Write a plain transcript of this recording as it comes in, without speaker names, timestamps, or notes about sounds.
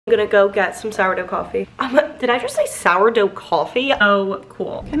I'm gonna go get some sourdough coffee. Did I just say sourdough coffee? Oh,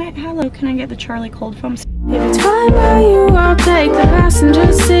 cool. Can I get the Charlie cold foam? If it's fine by you, I'll take the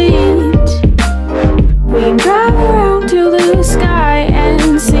passenger seat. We can drive around to the sky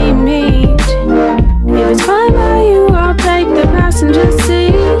and see meet. If it's fine by you, I'll take the passenger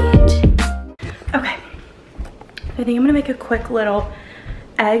seat. Okay. I think I'm gonna make a quick little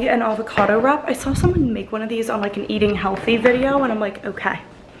egg and avocado wrap. I saw someone make one of these on like an eating healthy video and I'm like, okay,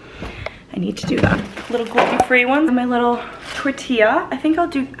 I need to do that. Little gluten-free one. My little tortilla. I think I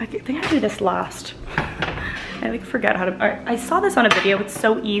do this last. I like forget how to, I saw this on a video. It's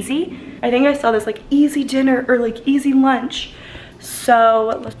so easy. I think I saw this like easy dinner or like easy lunch.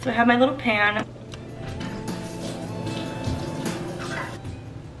 So let's have my little pan.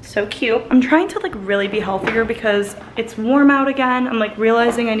 So cute. I'm trying to like really be healthier because it's warm out again. I'm like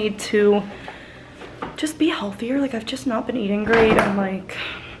realizing I need to just be healthier. Like I've just not been eating great. I'm like,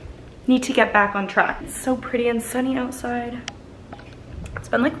 need to get back on track. It's so pretty and sunny outside. It's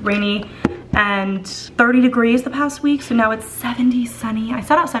been like rainy and 30 degrees the past week. So now it's 70 sunny. I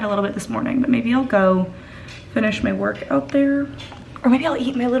sat outside a little bit this morning, but maybe I'll go finish my work out there. Or maybe I'll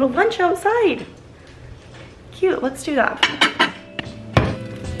eat my little lunch outside. Cute, let's do that.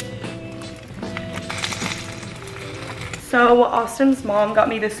 So Austin's mom got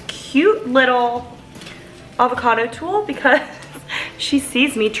me this cute little avocado tool because she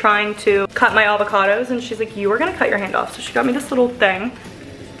sees me trying to cut my avocados and she's like, you are gonna cut your hand off. So she got me this little thing.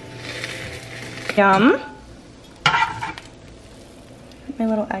 Yum. Put my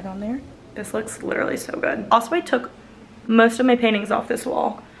little egg on there. This looks literally so good. Also, I took most of my paintings off this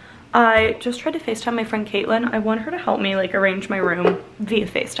wall. I just tried to FaceTime my friend Caitlin. I want her to help me like arrange my room via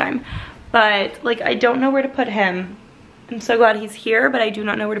FaceTime. But like, I don't know where to put him. I'm so glad he's here, but I do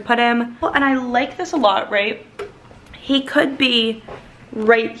not know where to put him. Well, and I like this a lot, right? He could be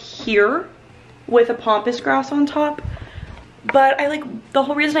right here with a pampas grass on top. But I like, the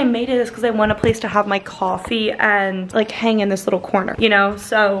whole reason I made it is because I want a place to have my coffee and like hang in this little corner, you know?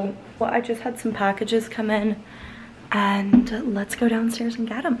 So, well, I just had some packages come in and let's go downstairs and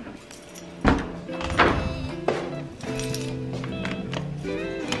get them.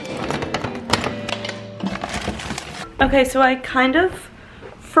 Okay, so I kind of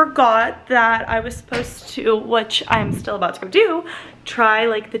forgot that I was supposed to, which I'm still about to go do, try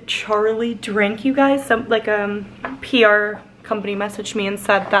like the Charlie drink, you guys. Some like PR company messaged me and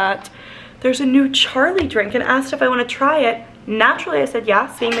said that there's a new Charlie drink and asked if I want to try it. Naturally, I said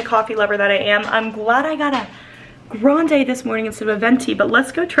yes, being the coffee lover that I am. I'm glad I got a grande this morning instead of a venti, but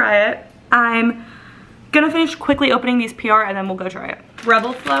let's go try it. I'm gonna finish quickly opening these PR and then we'll go try it.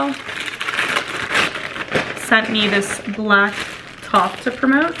 Rebel Flow sent me this black top to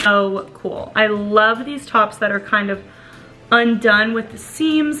promote. Oh, cool. I love these tops that are kind of undone with the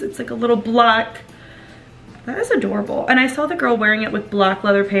seams. It's like a little black. That is adorable. And I saw the girl wearing it with black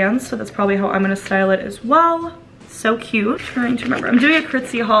leather pants, so that's probably how I'm gonna style it as well. So cute. Trying to remember. I'm doing a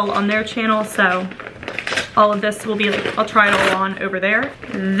Kritzy haul on their channel, so all of this will be like, I'll try it all on over there.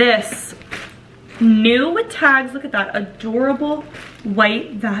 This new with tags, look at that, adorable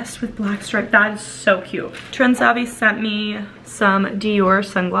white vest with black stripe. That is so cute. Trend Savvy sent me some Dior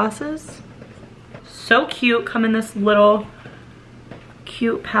sunglasses. So cute, come in this little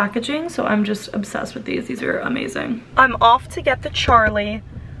cute packaging, so I'm just obsessed with these. These are amazing. I'm off to get the Charlie.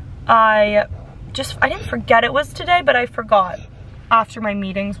 I didn't forget it was today, but I forgot after my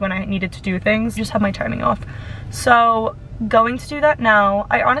meetings when I needed to do things. Just have my timing off. So going to do that now.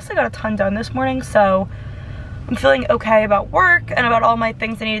 I honestly got a ton done this morning, so I'm feeling okay about work and about all my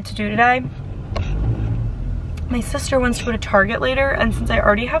things I needed to do today. My sister wants to go to Target later, and since I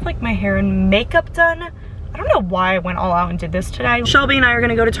already have like my hair and makeup done, I don't know why I went all out and did this today. Shelby and I are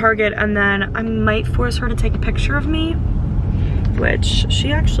gonna go to Target and then I might force her to take a picture of me, which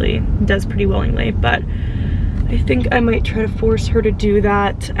she actually does pretty willingly, but I think I might try to force her to do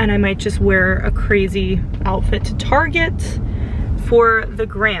that, and I might just wear a crazy outfit to Target for the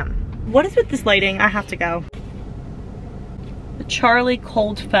gram. What is with this lighting? I have to go. The Charlie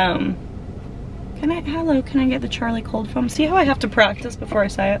cold foam. Can I get the Charlie cold foam? See how I have to practice before I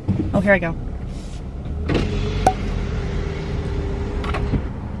say it? Oh, here I go.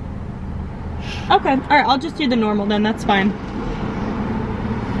 Okay, all right, I'll just do the normal then, that's fine.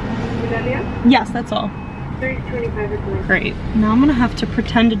 Yes, that's all. 325. Great. Now I'm gonna have to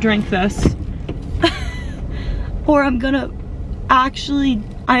pretend to drink this. Or I'm gonna actually,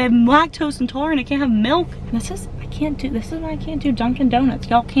 I am lactose intolerant, I can't have milk. This is why I can't do Dunkin' Donuts.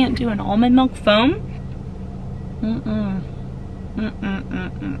 Y'all can't do an almond milk foam?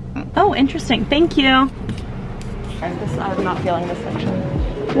 Oh, interesting, thank you. I'm not feeling this section.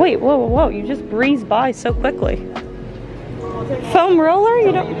 Wait, whoa, whoa, whoa, you just breezed by so quickly. Foam roller?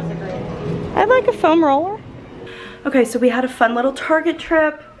 You don't? I'd like a foam roller. Okay, so we had a fun little Target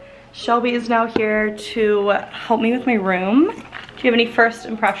trip. Shelby is now here to help me with my room. Do you have any first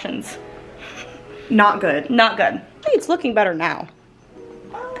impressions? Not good. Not good. Hey, it's looking better now.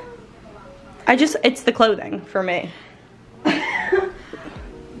 It's the clothing for me.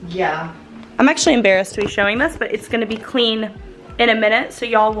 Yeah. I'm actually embarrassed to be showing this, but it's gonna be clean in a minute, so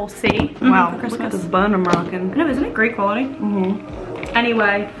y'all will see. Wow, look at this bun I'm rocking. I know, isn't it great quality?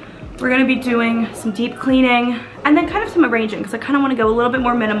 Anyway, we're gonna be doing some deep cleaning and then kind of some arranging because I kind of want to go a little bit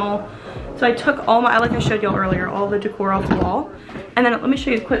more minimal. So I took all my, like I showed y'all earlier, all the decor off the wall. And then let me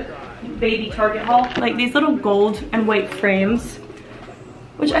show you a quick baby Target haul. Like these little gold and white frames,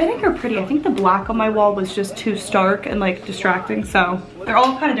 which I think are pretty. I think the black on my wall was just too stark and like distracting. So they're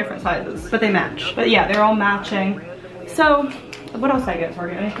all kind of different sizes, But they match. but yeah, they're all matching. So what else did I get at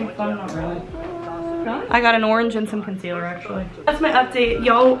Target? Anything fun? Not really. I got an orange and some concealer actually. That's my update.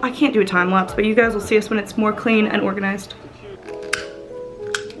 Y'all, I can't do a time lapse, but you guys will see us when it's more clean and organized.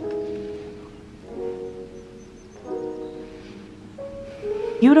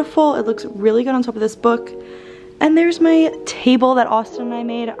 Beautiful, it looks really good on top of this book. And there's my table that Austin and I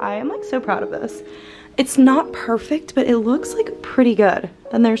made. I am like so proud of this. It's not perfect, but it looks like pretty good.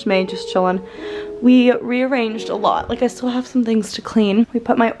 And there's May just chilling. We rearranged a lot. Like I still have some things to clean. We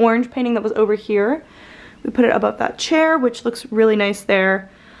put my orange painting that was over here. We put it above that chair, which looks really nice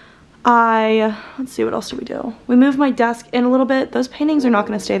there. Let's see, what else did we do? We moved my desk in a little bit. Those paintings are not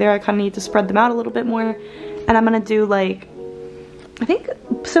gonna stay there. I kind of need to spread them out a little bit more. And I'm gonna do like, I think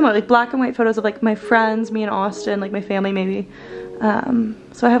similar, like black and white photos of like my friends, me and Austin, like my family maybe.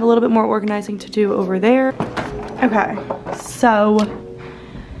 So I have a little bit more organizing to do over there. Okay, so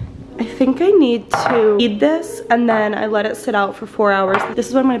I think I need to eat this and then I let it sit out for 4 hours. This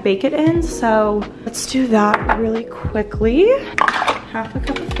is what I'm gonna bake it in, so let's do that really quickly. Half a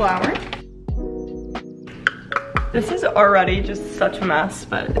cup of flour. This is already just such a mess,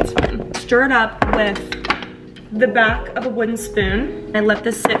 but it's fine. Stir it up with the back of a wooden spoon. I let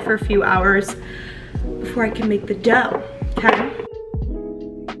this sit for a few hours before I can make the dough, okay?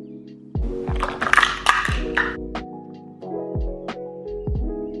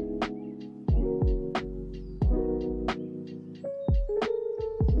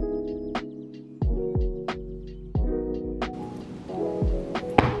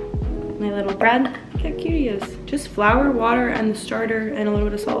 My little bread, look how cute he is. Just flour, water, and the starter, and a little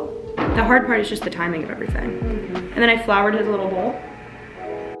bit of salt. The hard part is just the timing of everything. And then I floured his little bowl.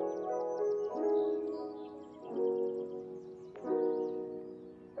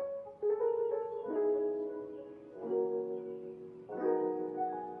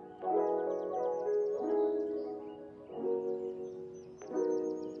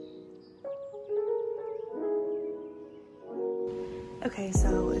 Okay,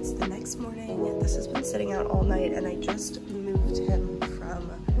 so it's the next morning. This has been sitting out all night and I just moved him from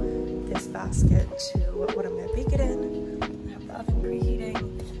this basket to what I'm gonna bake it in. I have the oven preheating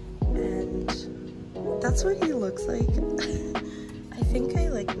and that's what he looks like. I think I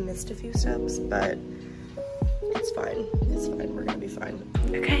like missed a few steps, but it's fine. It's fine, we're gonna be fine.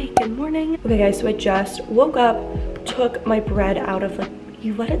 Okay, good morning. Okay guys, so I just woke up, took my bread out of like,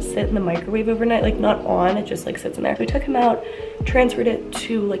 you let it sit in the microwave overnight, like not on, it just like sits in there. So I took him out, transferred it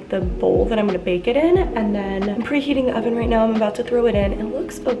to like the bowl that I'm gonna bake it in, and then I'm preheating the oven right now. I'm about to throw it in. It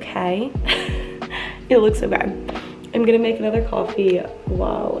looks okay. It looks okay. I'm gonna make another coffee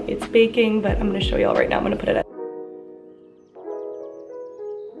while it's baking, but I'm gonna show y'all right now. I'm gonna put it in.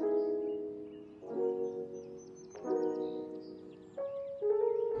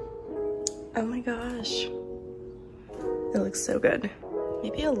 Oh my gosh. It looks so good.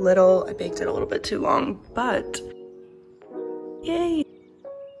 Maybe a little, I baked it a little bit too long, but yay.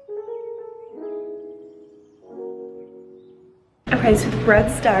 Okay, so the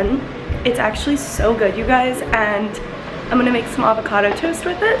bread's done. It's actually so good, you guys, and I'm gonna make some avocado toast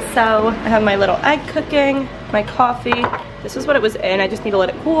with it. So I have my little egg cooking, my coffee. This is what it was in, I just need to let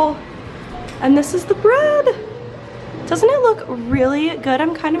it cool. And this is the bread. Doesn't it look really good?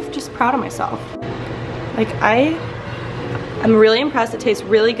 I'm kind of just proud of myself. Like I'm really impressed. It tastes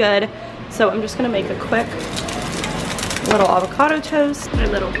really good. So I'm just gonna make a quick little avocado toast, my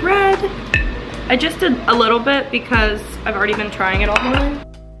little bread. I just did a little bit because I've already been trying it all morning.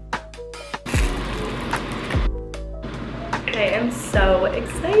 I am so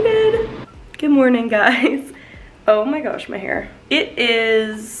excited. Good morning, guys. Oh my gosh, my hair. It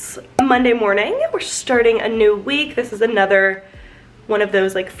is Monday morning. We're starting a new week. This is another one of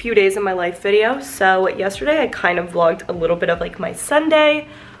those like few days in my life videos. So yesterday I kind of vlogged a little bit of like my Sunday.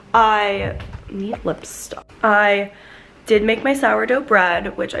 I need lipstick. I did make my sourdough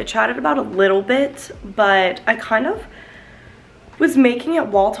bread, which I chatted about a little bit, but I kind of was making it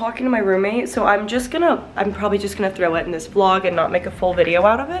while talking to my roommate, so I'm probably just gonna throw it in this vlog and not make a full video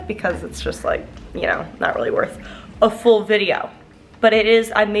out of it because it's just like, you know, not really worth a full video. But it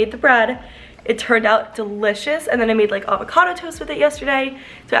is, I made the bread, it turned out delicious, and then I made like avocado toast with it yesterday,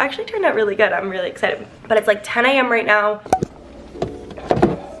 so it actually turned out really good. I'm really excited. But it's like 10 a.m. right now.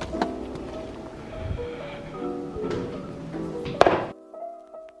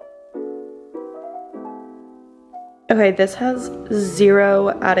 Okay, this has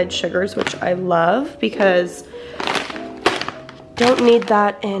 0 added sugars, which I love because don't need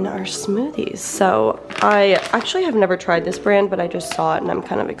that in our smoothies. So I actually have never tried this brand, but I just saw it and I'm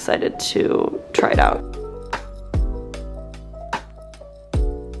kind of excited to try it out.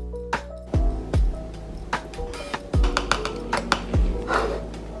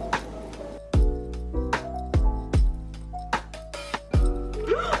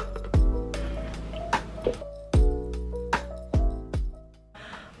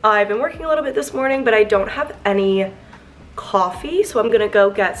 I've been working a little bit this morning, but I don't have any coffee, so I'm gonna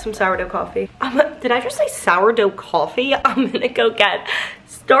go get some sourdough coffee. Did I just say sourdough coffee? I'm gonna go get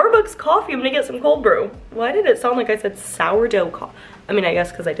Starbucks coffee. I'm gonna get some cold brew. Why did it sound like I said sourdough coffee? I mean, I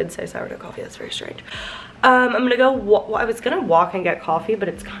guess because I did say sourdough coffee. That's very strange. I'm gonna go, I was gonna walk and get coffee, but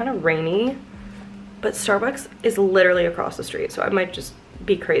it's kind of rainy. But Starbucks is literally across the street, so I might just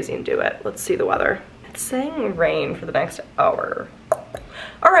be crazy and do it. Let's see the weather. It's saying rain for the next hour.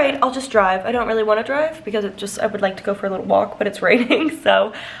 All right, I'll just drive. I don't really want to drive because I would like to go for a little walk, but it's raining. So,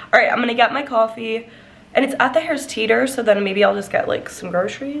 all right, I'm gonna get my coffee, and it's at the Harris Teeter. So then maybe I'll just get like some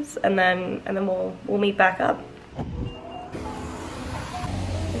groceries, and then we'll meet back up.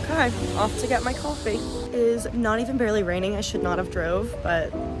 Okay, off to get my coffee. It is not even barely raining. I should not have drove,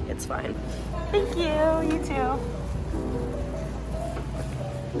 but it's fine. Thank you. You too.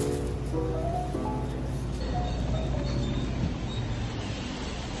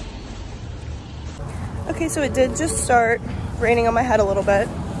 Okay, so it did just start raining on my head a little bit.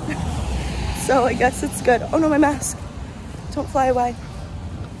 So I guess it's good. Oh no, my mask. Don't fly away.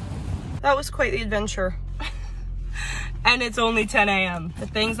 That was quite the adventure. And it's only 10 a.m. The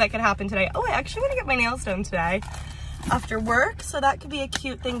things that could happen today. Oh, I actually want to get my nails done today after work. So that could be a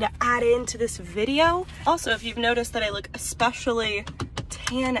cute thing to add into this video. Also, if you've noticed that I look especially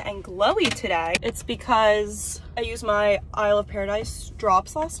tan and glowy today, it's because I used my Isle of Paradise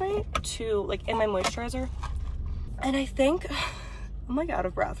drops last night to like in my moisturizer, and I think I'm like out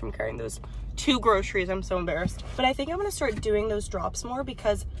of breath from carrying those 2 groceries. I'm so embarrassed, but I think I'm gonna start doing those drops more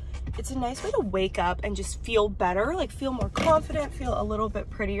because it's a nice way to wake up and just feel better, like feel more confident, feel a little bit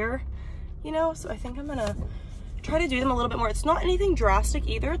prettier, you know. So I think I'm gonna try to do them a little bit more. It's not anything drastic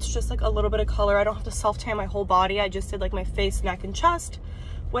either, it's just like a little bit of color. I don't have to self tan my whole body. I just did like my face, neck, and chest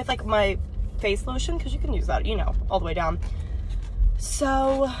with like my face lotion, because you can use that, you know, all the way down.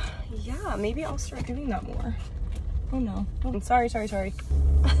 So yeah, maybe I'll start doing that more. Oh no, oh, sorry.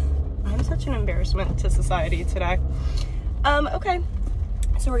 I'm such an embarrassment to society today. Okay,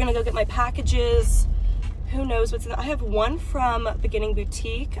 so we're gonna go get my packages. Who knows what's in there? I have one from Beginning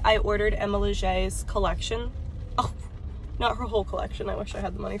Boutique. I ordered Emma Leger's collection. Oh, not her whole collection. I wish I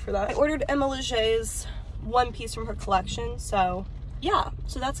had the money for that. I ordered Emma Leger's one piece from her collection, so yeah,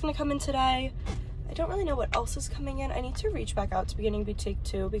 so that's gonna come in today. I don't really know what else is coming in. I need to reach back out to Beginning Boutique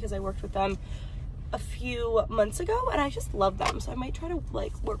too, because I worked with them a few months ago and I just love them. So I might try to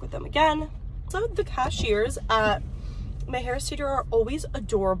like work with them again. So the cashiers at my Harris Teeter are always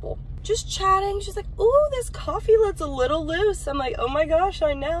adorable. Just chatting, she's like, "Ooh, this coffee lid's a little loose." I'm like, "Oh my gosh,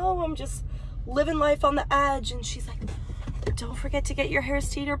 I know, I'm just living life on the edge." And she's like, "Don't forget to get your Harris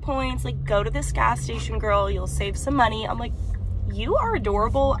Teeter points. Like, go to this gas station, girl, you'll save some money." I'm like, "You are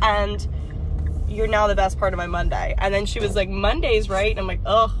adorable and you're now the best part of my Monday." And then she was like, "Monday's right." And I'm like,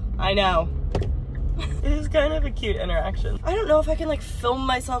 "Oh, I know." It is kind of a cute interaction. I don't know if I can like film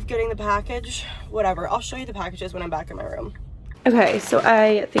myself getting the package. Whatever, I'll show you the packages when I'm back in my room. Okay, so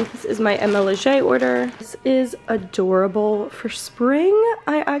I think this is my Emma Leger order. This is adorable for spring.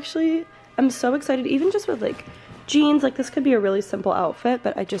 I actually am so excited, even just with like jeans. Like, this could be a really simple outfit,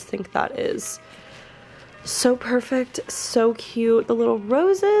 but I just think that is so perfect, so cute. The little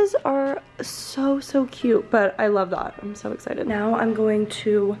roses are so cute, but I love that. I'm so excited. Now I'm going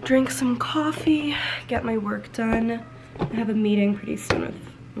to drink some coffee, get my work done. I have a meeting pretty soon with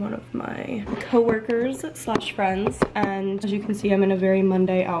one of my co-workers slash friends, and as you can see, I'm in a very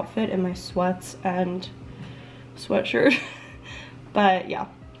Monday outfit in my sweats and sweatshirt. But yeah,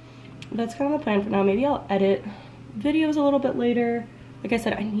 that's kind of the plan for now. Maybe I'll edit videos a little bit later. Like I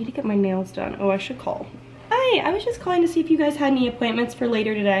said, I need to get my nails done. Oh, I should call. Hi, I was just calling to see if you guys had any appointments for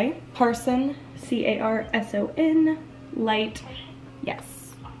later today. Carson, C-A-R-S-O-N, light,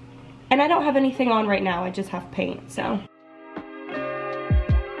 yes. And I don't have anything on right now, I just have paint, so.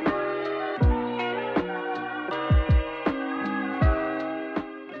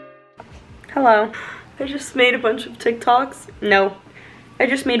 Hello. I just made a bunch of TikToks. No, I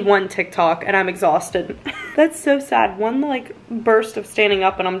just made one TikTok and I'm exhausted. That's so sad. One like burst of standing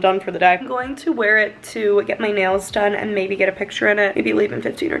up and I'm done for the day. I'm going to wear it to get my nails done and maybe get a picture in it. Maybe leave in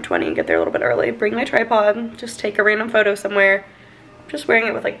 15 or 20 and get there a little bit early. Bring my tripod, just take a random photo somewhere. I'm just wearing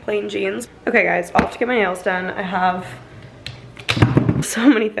it with like plain jeans. Okay guys, off to get my nails done. I have so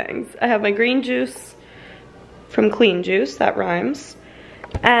many things. I have my green juice from Clean Juice, that rhymes.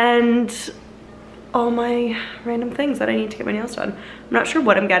 And all my random things that I need to get my nails done. I'm not sure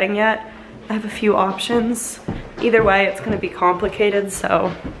what I'm getting yet. I have a few options. Either way, it's gonna be complicated, so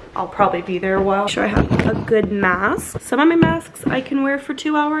I'll probably be there a while. Make sure I have a good mask. Some of my masks I can wear for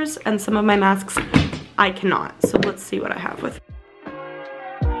 2 hours, and some of my masks I cannot. So let's see what I have with me.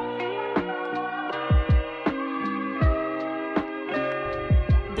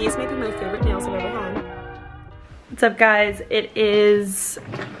 These may be my favorite nails I've ever had. What's up guys? It is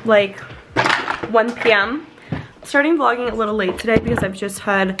like 1 p.m. Starting vlogging a little late today because I've just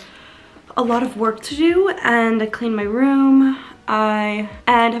had a lot of work to do and I cleaned my room. And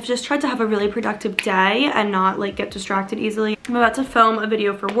I've just tried to have a really productive day and not like get distracted easily. I'm about to film a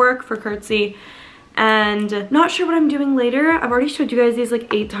video for work for Curtsy and not sure what I'm doing later. I've already showed you guys these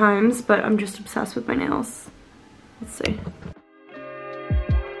like 8 times, but I'm just obsessed with my nails. Let's see.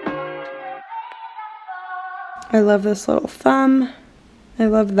 I love this little thumb. I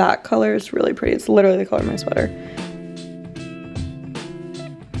love that color, it's really pretty. It's literally the color of my sweater.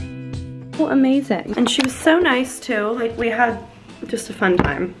 Oh, amazing. And she was so nice too. Like we had just a fun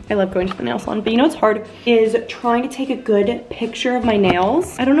time. I love going to the nail salon, but you know what's hard is trying to take a good picture of my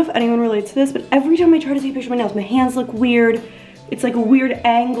nails. I don't know if anyone relates to this, but every time I try to take a picture of my nails, my hands look weird. It's like a weird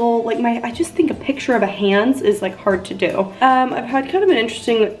angle. Like I just think a picture of a hands is like hard to do. I've had kind of an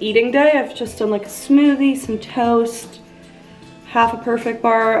interesting eating day. I've just done like a smoothie, some toast, half a perfect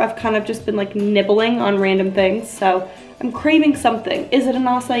bar. I've kind of just been like nibbling on random things. So I'm craving something. Is it an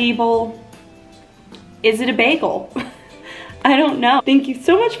acai bowl? Is it a bagel? I don't know. Thank you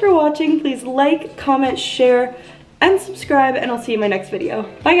so much for watching. Please like, comment, share, and subscribe, and I'll see you in my next video.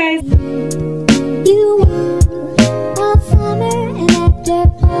 Bye guys. You are a summer and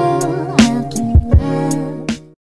after